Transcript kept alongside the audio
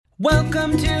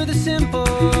Welcome to the Simple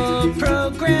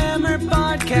Programmer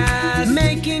Podcast,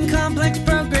 making complex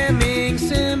programming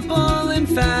simple and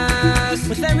fast,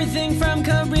 with everything from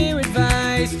career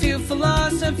advice to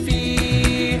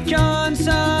philosophy. John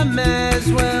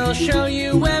Summers will show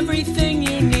you everything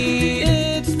you need.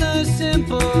 It's the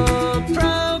Simple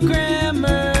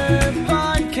Programmer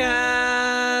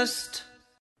Podcast.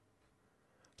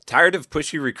 Tired of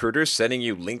pushy recruiters sending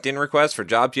you LinkedIn requests for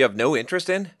jobs you have no interest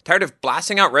in? Tired of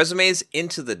blasting out resumes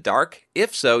into the dark?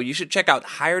 If so, you should check out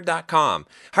Hired.com.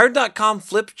 Hired.com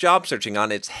flips job searching on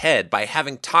its head by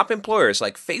having top employers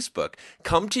like Facebook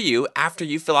come to you after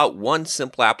you fill out one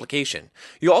simple application.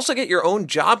 You also get your own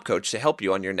job coach to help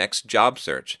you on your next job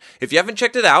search. If you haven't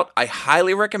checked it out, I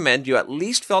highly recommend you at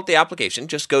least fill out the application.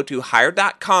 Just go to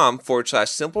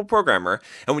Hired.com/simpleprogrammer,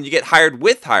 and when you get hired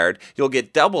with Hired, you'll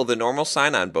get double the normal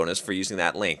sign-on bonus for using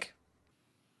that link.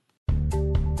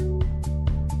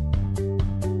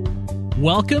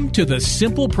 Welcome to the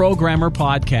Simple Programmer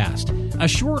Podcast, a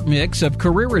short mix of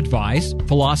career advice,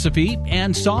 philosophy,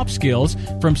 and soft skills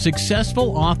from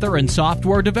successful author and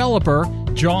software developer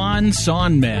John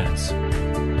Sonmez.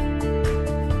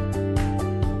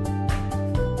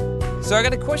 So I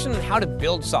got a question on how to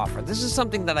build software. This is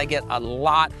something that I get a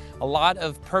lot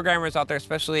of programmers out there,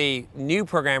 especially new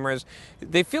programmers.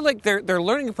 They feel like they're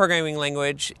learning a programming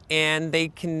language and they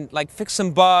can like fix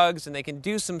some bugs and they can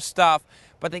do some stuff,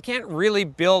 but they can't really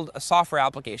build a software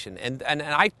application. And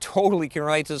I totally can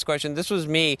relate to this question. This was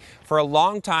me. For a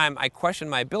long time, I questioned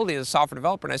my ability as a software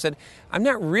developer, and I said, I'm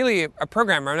not really a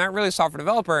programmer, I'm not really a software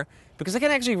developer, because I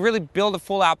can actually really build a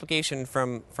full application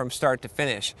from start to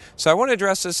finish. So I want to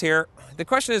address this here. The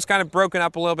question is kind of broken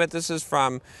up a little bit. This is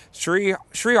from Sri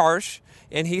Harsh,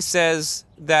 and he says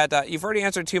that you've already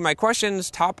answered two of my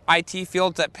questions: top IT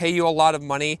fields that pay you a lot of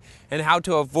money, and how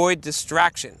to avoid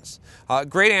distractions.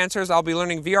 Great answers. I'll be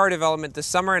learning VR development this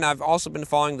summer, and I've also been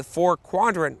following the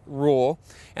 4-quadrant rule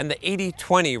and the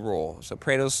 80-20 rule, so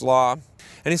Pareto's law.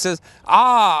 And he says,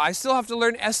 I still have to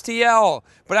learn STL,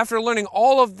 but after learning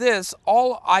all of this,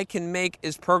 all I can make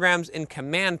is programs in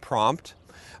command prompt.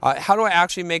 How do I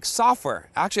actually make software?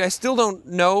 Actually, I still don't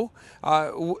know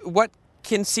what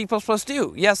can C++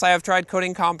 do. Yes, I have tried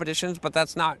coding competitions, but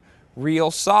that's not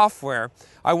real software.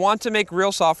 I want to make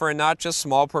real software and not just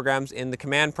small programs in the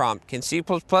command prompt. Can C++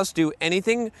 do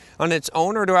anything on its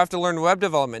own, or do I have to learn web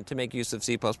development to make use of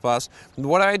C++? What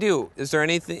do I do? Is there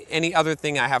any other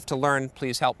thing I have to learn?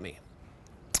 Please help me.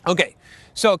 Okay,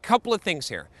 so a couple of things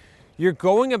here. You're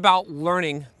going about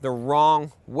learning the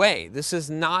wrong way. This is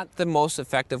not the most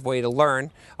effective way to learn.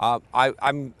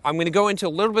 I'm going to go into a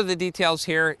little bit of the details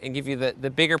here and give you the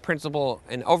bigger principle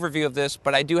and overview of this,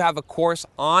 but I do have a course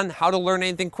on how to learn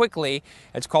anything quickly.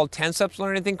 It's called 10 Steps to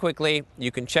Learn Anything Quickly.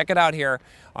 You can check it out here.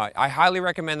 I highly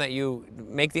recommend that you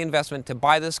make the investment to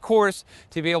buy this course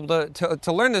to be able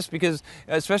to learn this, because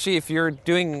especially if you're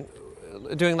doing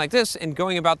like this and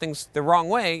going about things the wrong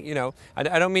way, you know, I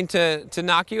don't mean to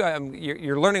knock you.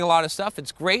 You're learning a lot of stuff.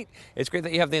 It's great. It's great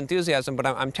that you have the enthusiasm, but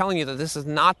I'm telling you that this is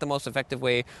not the most effective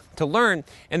way to learn.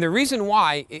 And the reason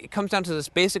why, it comes down to this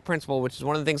basic principle, which is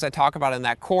one of the things I talk about in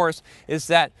that course, is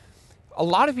that a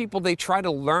lot of people, they try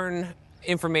to learn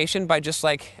information by just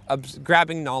like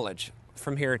grabbing knowledge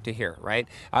from here to here, right?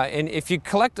 And if you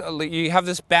you have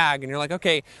this bag and you're like,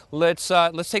 okay, let's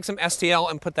take some STL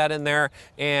and put that in there,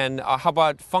 and how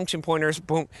about function pointers,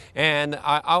 boom, and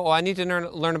I need to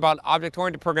learn about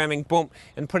object-oriented programming, boom,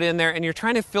 and put it in there, and you're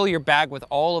trying to fill your bag with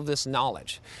all of this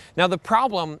knowledge. Now the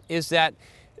problem is that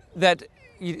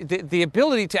the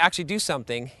ability to actually do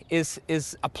something is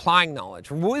applying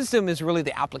knowledge. Wisdom is really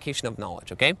the application of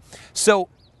knowledge, okay? So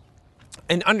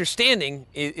and understanding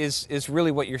is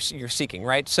really what you're seeking,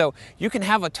 right? So you can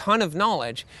have a ton of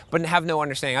knowledge, but have no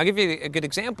understanding. I'll give you a good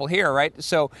example here, right?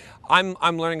 So I'm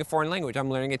learning a foreign language. I'm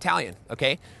learning Italian,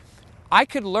 okay? I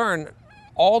could learn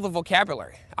all the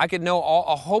vocabulary. I could know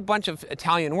a whole bunch of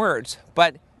Italian words,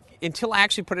 but until I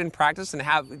actually put it in practice and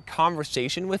have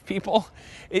conversation with people,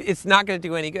 it's not going to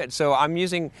do any good. So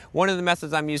one of the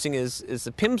methods I'm using is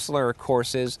the Pimsleur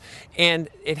courses, and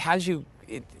it has you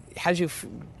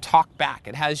talk back.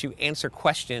 It has you answer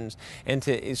questions,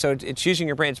 so it's using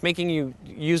your brain. It's making you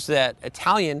use that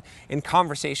Italian in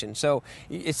conversation. So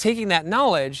it's taking that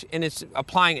knowledge and it's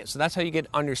applying it. So that's how you get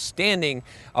understanding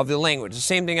of the language. The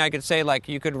same thing I could say, like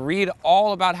you could read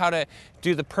all about how to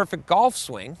do the perfect golf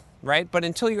swing, right? But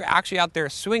until you're actually out there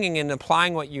swinging and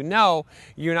applying what you know,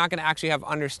 you're not going to actually have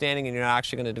understanding, and you're not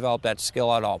actually going to develop that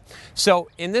skill at all. So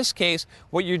in this case,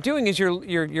 what you're doing is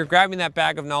you're grabbing that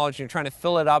bag of knowledge and you're trying to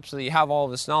fill it up so that you have all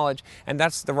of this knowledge, and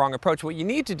that's the wrong approach. What you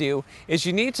need to do is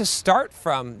you need to start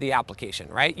from the application,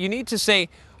 right? You need to say,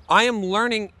 I am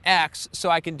learning X so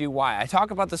I can do Y. I talk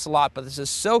about this a lot, but this is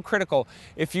so critical.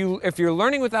 If you're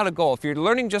learning without a goal, if you're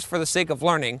learning just for the sake of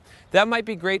learning, that might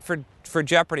be great for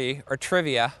Jeopardy or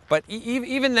trivia, but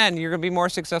even then you're going to be more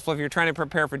successful if you're trying to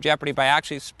prepare for Jeopardy by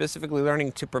actually specifically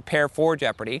learning to prepare for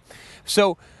Jeopardy.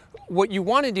 So what you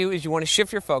want to do is you want to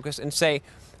shift your focus and say,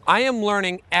 I am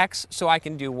learning X so I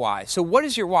can do Y. So what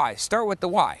is your Y? Start with the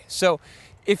Y. So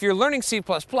if you're learning C++,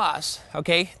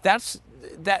 okay,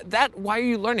 why are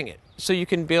you learning it? So you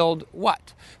can build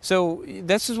what? So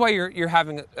this is why you're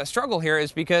having a struggle here,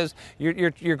 is because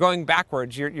you're going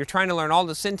backwards. You're trying to learn all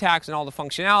the syntax and all the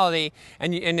functionality,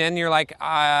 and then you're like,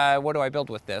 what do I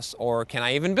build with this? Or can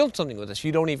I even build something with this?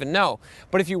 You don't even know.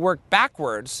 But if you work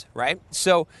backwards, right?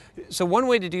 So one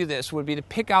way to do this would be to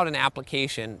pick out an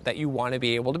application that you want to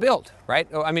be able to build, right?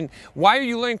 I mean, why are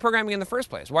you learning programming in the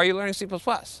first place? Why are you learning C++?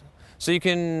 So you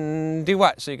can do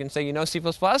what? So you can say, you know C++?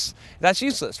 That's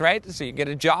useless, right? So you get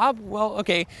a job? Well,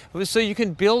 okay. So you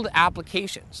can build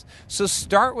applications. So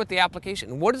start with the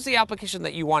application. What is the application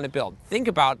that you want to build? Think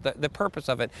about the purpose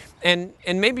of it. And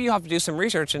maybe you have to do some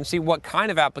research and see what kind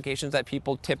of applications that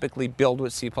people typically build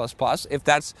with C++, if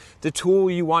that's the tool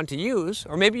you want to use.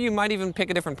 Or maybe you might even pick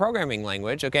a different programming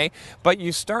language, okay? But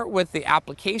you start with the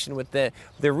application, with the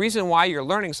reason why you're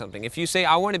learning something. If you say,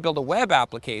 I want to build a web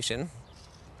application,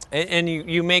 and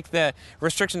you make the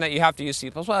restriction that you have to use C++,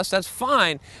 that's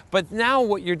fine. But now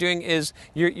what you're doing is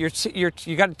you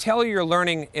got to tell you're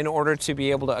learning in order to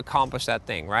be able to accomplish that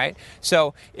thing, right?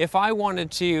 So if I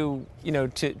wanted to,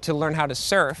 to learn how to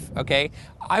surf, okay,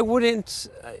 I wouldn't.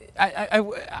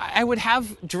 I would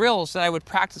have drills that I would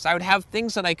practice. I would have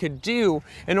things that I could do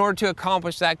in order to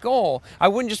accomplish that goal. I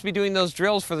wouldn't just be doing those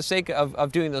drills for the sake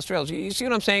of doing those drills. You see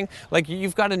what I'm saying? Like,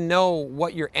 you've got to know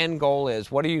what your end goal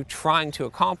is. What are you trying to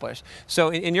accomplish? So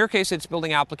in your case, it's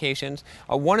building applications.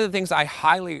 One of the things I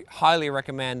highly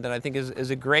recommend that I think is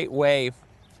a great way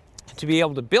to be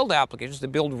able to build applications, to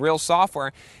build real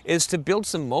software, is to build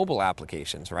some mobile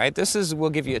applications, right? Will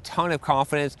give you a ton of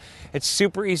confidence. It's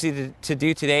super easy to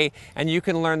do today, and you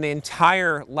can learn the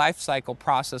entire life cycle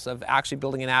process of actually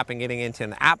building an app and getting into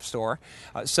an app store.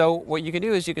 So what you can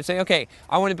do is you can say, okay,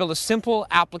 I want to build a simple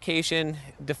application,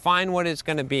 define what it's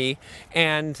going to be,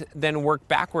 and then work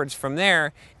backwards from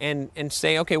there and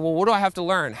say, okay, well, what do I have to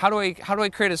learn? How do I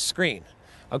create a screen?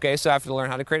 Okay, so I have to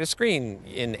learn how to create a screen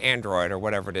in Android or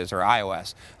whatever it is, or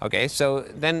iOS. Okay, so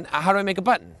then how do I make a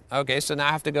button? Okay, so now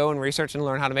I have to go and research and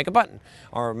learn how to make a button.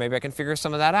 Or maybe I can figure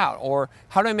some of that out. Or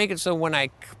how do I make it so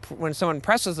when someone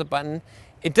presses the button,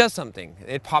 it does something.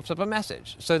 It pops up a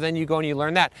message. So then you go and you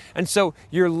learn that. And so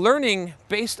you're learning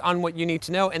based on what you need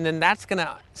to know, and then that's going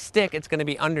to stick. It's going to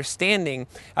be understanding,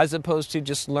 as opposed to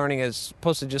just learning, as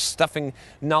opposed to just stuffing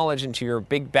knowledge into your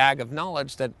big bag of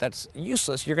knowledge that's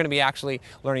useless. You're going to be actually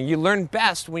learning. You learn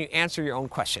best when you answer your own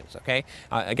questions, okay?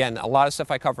 Again, a lot of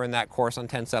stuff I cover in that course on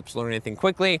 10 Steps to Learn Anything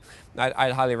Quickly.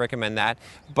 I'd highly recommend that.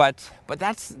 But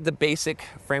that's the basic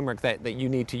framework that you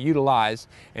need to utilize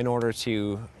in order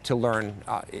to learn.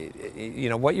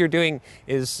 What you're doing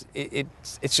is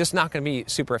it's just not going to be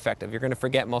super effective. You're going to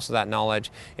forget most of that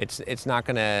knowledge. It's not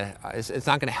going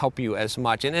to help you as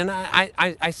much. And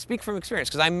I speak from experience,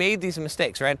 because I made these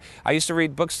mistakes, right? I used to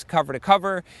read books cover to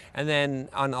cover, and then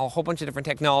on a whole bunch of different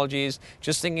technologies,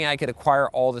 just thinking I could acquire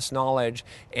all this knowledge,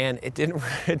 and it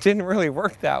didn't really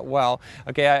work that well.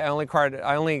 Okay, I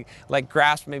only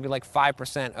grasped maybe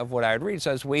 5% of what I would read,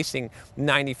 so I was wasting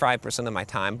 95% of my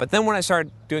time. But then when I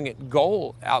started doing it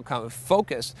goal outcome,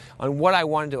 focus on what I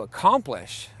wanted to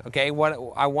accomplish, okay,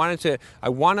 I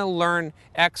want to learn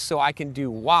X so I can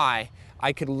do Y,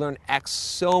 I could learn X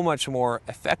so much more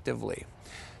effectively.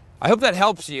 I hope that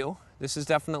helps you. This is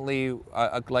definitely,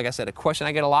 like I said, a question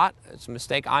I get a lot. It's a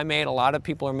mistake I made. A lot of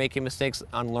people are making mistakes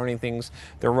on learning things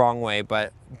the wrong way,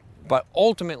 but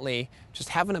ultimately, just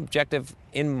have an objective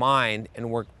in mind and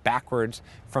work backwards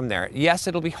from there. Yes,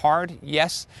 it'll be hard.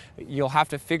 Yes, you'll have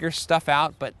to figure stuff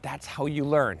out, but that's how you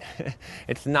learn.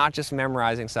 It's not just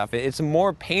memorizing stuff. It's a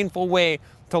more painful way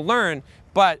to learn,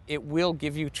 but it will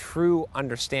give you true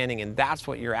understanding, and that's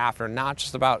what you're after, not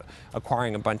just about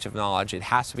acquiring a bunch of knowledge. It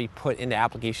has to be put into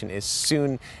application as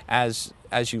soon as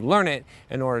you learn it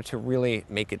in order to really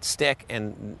make it stick,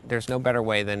 and there's no better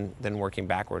way than working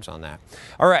backwards on that.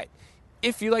 All right.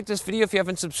 If you like this video, if you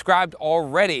haven't subscribed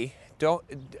already,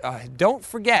 don't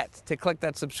forget to click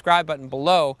that subscribe button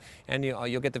below, and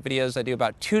you'll get the videos. I do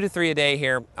about 2 to 3 a day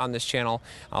here on this channel.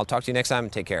 I'll talk to you next time.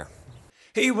 Take care.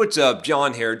 Hey, what's up?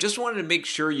 John here. Just wanted to make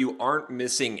sure you aren't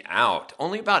missing out.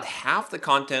 Only about half the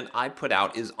content I put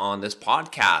out is on this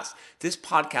podcast. This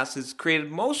podcast is created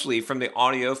mostly from the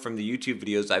audio from the YouTube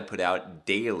videos I put out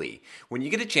daily. When you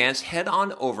get a chance, head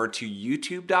on over to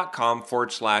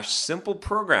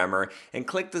youtube.com/simpleprogrammer and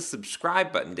click the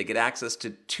subscribe button to get access to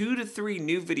 2 to 3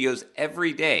 new videos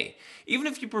every day. Even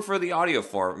if you prefer the audio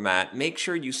format, make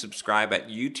sure you subscribe at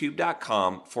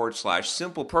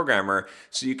youtube.com/simpleprogrammer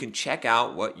so you can check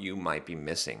out what you might be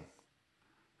missing.